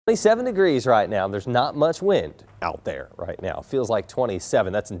27 degrees right now. There's not much wind out there right now. Feels like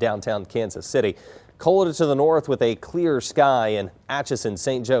 27. That's in downtown Kansas City. Colder to the north with a clear sky in Atchison,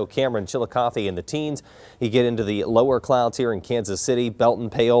 St. Joe, Cameron, Chillicothe in the teens. You get into the lower clouds here in Kansas City, Belton,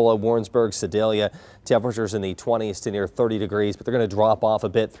 Paola, Warrensburg, Sedalia. Temperatures in the 20s to near 30 degrees, but they're going to drop off a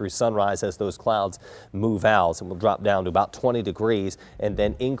bit through sunrise as those clouds move out, and will drop down to about 20 degrees and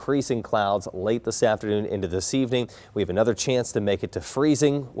then increasing clouds late this afternoon into this evening. We have another chance to make it to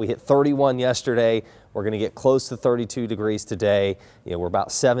freezing. We hit 31 yesterday. We're going to get close to 32 degrees today. We're about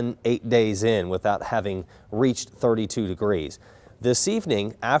 7-8 days in without having reached 32 degrees. This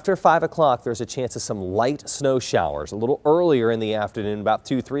evening, after 5 o'clock, there's a chance of some light snow showers a little earlier in the afternoon, about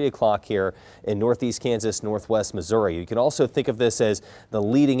 2-3 o'clock here in northeast Kansas, northwest Missouri. You can also think of this as the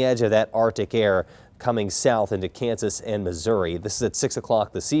leading edge of that Arctic air coming south into Kansas and Missouri. This is at 6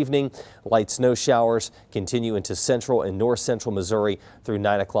 o'clock this evening. Light snow showers continue into central and north central Missouri through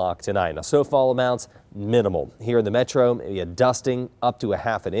 9 o'clock tonight. Now, snowfall amounts minimal. Here in the metro, maybe a dusting up to a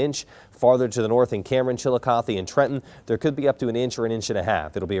half an inch. Farther to the north in Cameron, Chillicothe, and Trenton, there could be up to an inch or an inch and a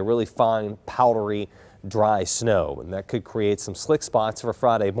half. It'll be a really fine, powdery, dry snow, and that could create some slick spots for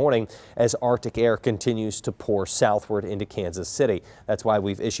Friday morning as Arctic air continues to pour southward into Kansas City. That's why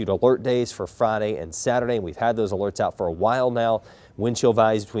we've issued alert days for Friday and Saturday. We've had those alerts out for a while now. Wind chill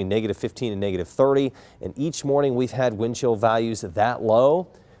values between -15 and -30, and each morning we've had wind chill values that low.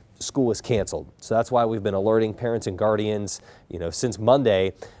 School is canceled. So that's why we've been alerting parents and guardians, since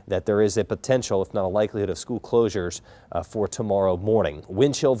Monday that there is a potential, if not a likelihood, of school closures for tomorrow morning.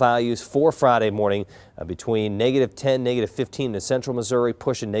 Wind chill values for Friday morning between -10, -15 in central Missouri,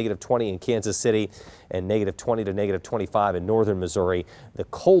 pushing -20 in Kansas City, and -20 to -25 in northern Missouri. The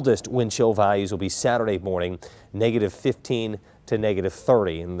coldest wind chill values will be Saturday morning, -15 to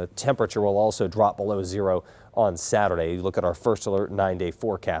 -30, and the temperature will also drop below zero on Saturday. You look at our first alert 9-day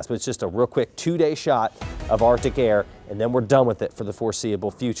forecast, but it's just a real quick 2-day shot of Arctic air, and then we're done with it for the foreseeable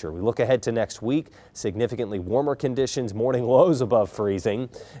future. We look ahead to next week, significantly warmer conditions, morning lows above freezing,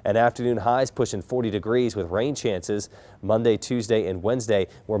 and afternoon highs pushing 40 degrees with rain chances Monday, Tuesday, and Wednesday.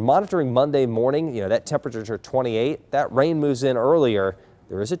 We're monitoring Monday morning, that temperature 28. That rain moves in earlier.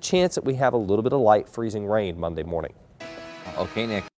 There is a chance that we have a little bit of light freezing rain Monday morning. Okay, Nick.